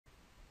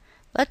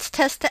Let's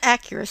test the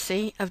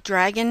accuracy of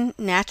Dragon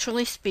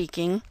Naturally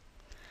Speaking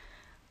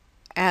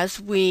as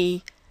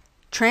we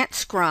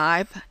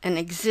transcribe an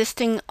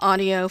existing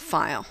audio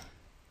file.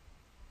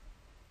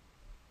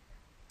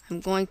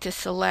 I'm going to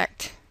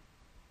select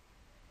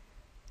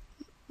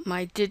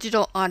my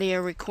digital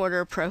audio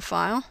recorder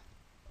profile.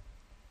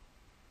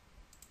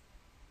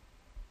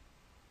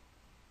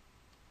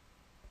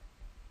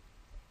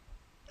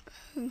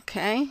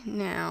 Okay,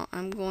 now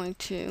I'm going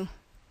to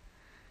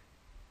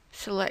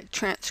select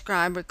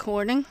transcribe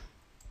recording,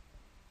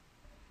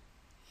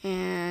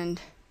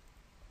 and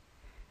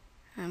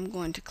I'm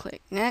going to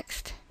click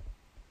next.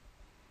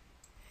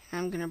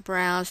 I'm going to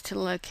browse to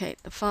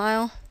locate the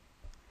file,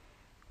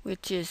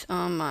 which is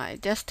on my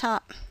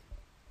desktop.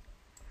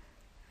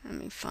 Let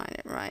me find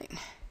it right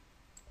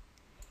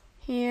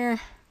here.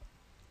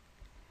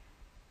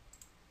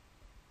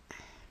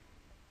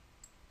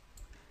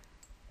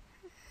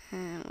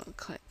 And we'll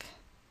click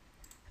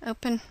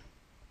open,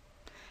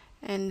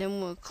 and then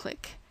we'll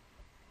click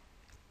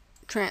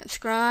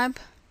transcribe.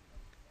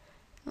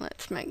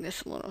 Let's make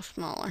this a little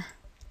smaller.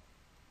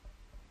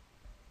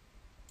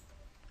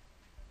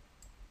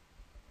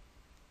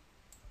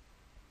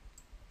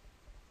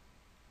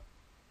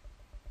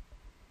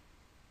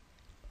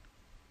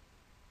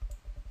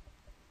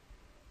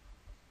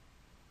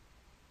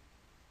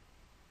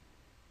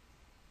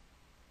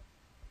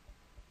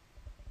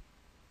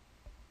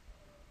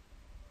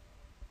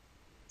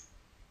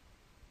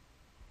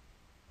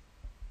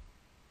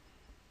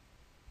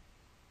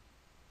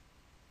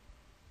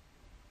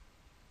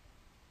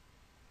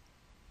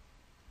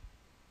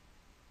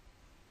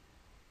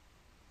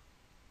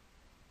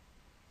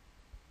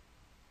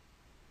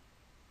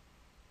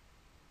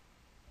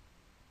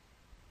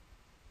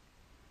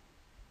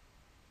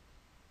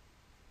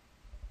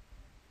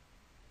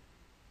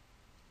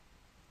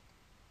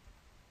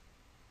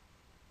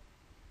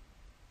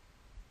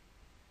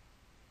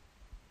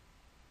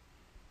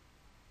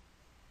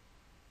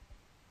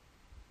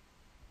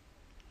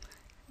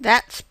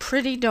 That's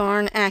pretty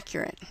darn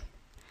accurate.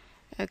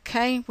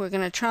 Okay, we're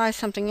going to try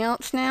something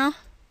else now.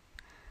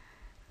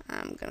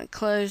 I'm going to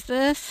close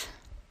this,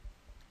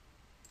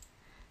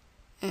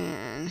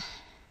 and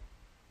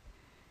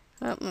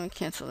let me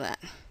cancel that.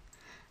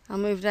 I'll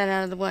move that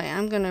out of the way.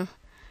 I'm going to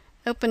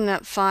open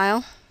that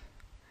file.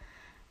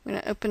 I'm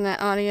going to open that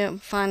audio,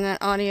 find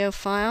that audio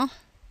file,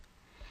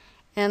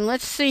 and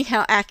let's see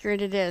how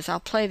accurate it is.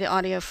 I'll play the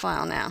audio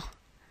file now.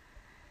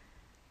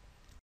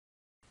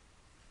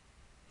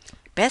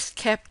 Best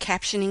kept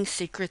captioning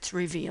secrets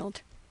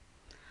revealed.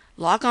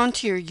 Log on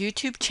to your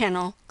YouTube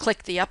channel,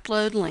 click the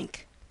upload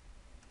link.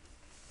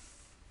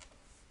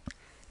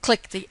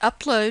 Click the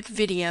Upload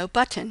Video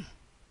button.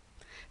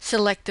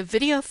 Select the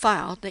video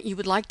file that you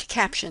would like to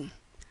caption.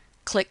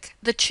 Click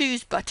the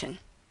Choose button.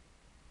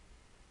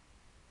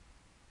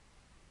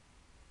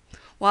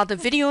 While the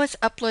video is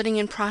uploading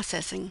and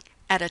processing,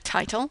 add a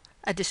title,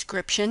 a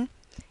description.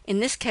 In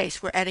this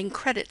case, we're adding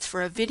credits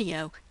for a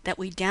video that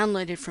we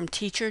downloaded from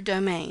Teacher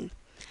Domain,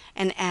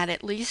 and add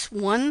at least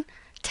one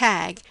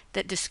tag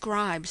that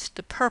describes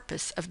the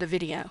purpose of the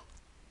video.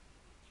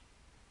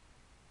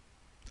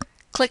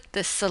 Click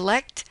the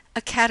Select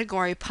a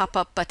Category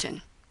pop-up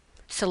button.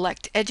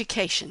 Select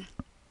Education.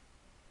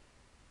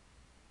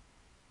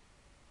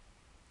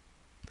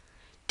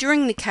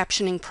 During the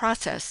captioning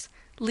process,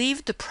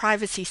 leave the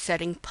privacy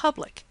setting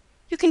public.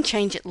 You can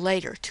change it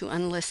later to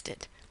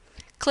unlisted.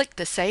 Click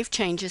the Save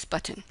Changes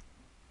button.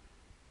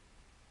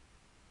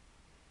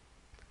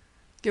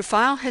 Your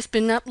file has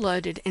been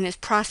uploaded and is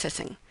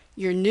processing.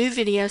 Your new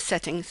video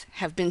settings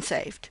have been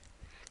saved.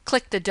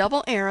 Click the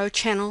double arrow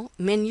channel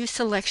menu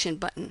selection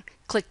button.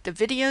 Click the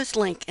videos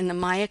link in the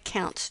My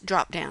Accounts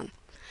drop-down.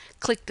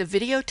 Click the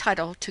video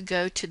title to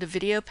go to the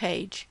video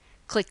page.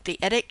 Click the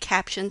Edit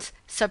Captions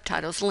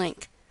Subtitles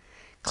link.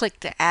 Click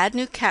the Add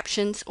New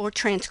Captions or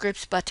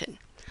Transcripts button.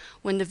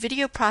 When the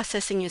video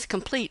processing is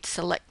complete,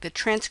 select the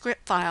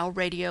Transcript File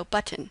Radio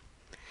button.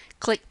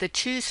 Click the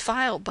Choose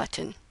File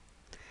button.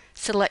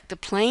 Select the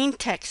plain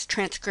text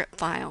transcript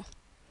file.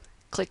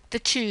 Click the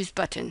Choose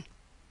button.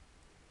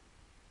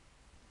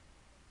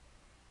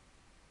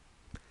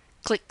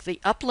 Click the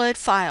Upload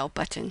File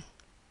button.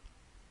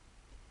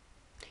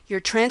 Your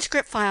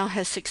transcript file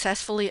has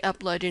successfully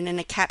uploaded and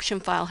a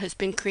caption file has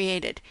been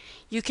created.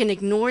 You can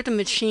ignore the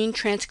machine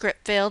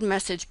transcript failed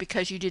message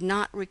because you did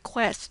not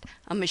request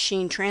a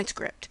machine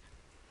transcript.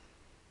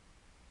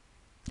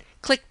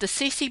 Click the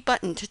CC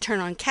button to turn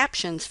on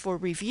captions for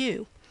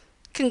review.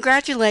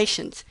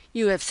 Congratulations!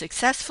 You have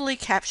successfully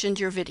captioned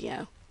your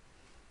video.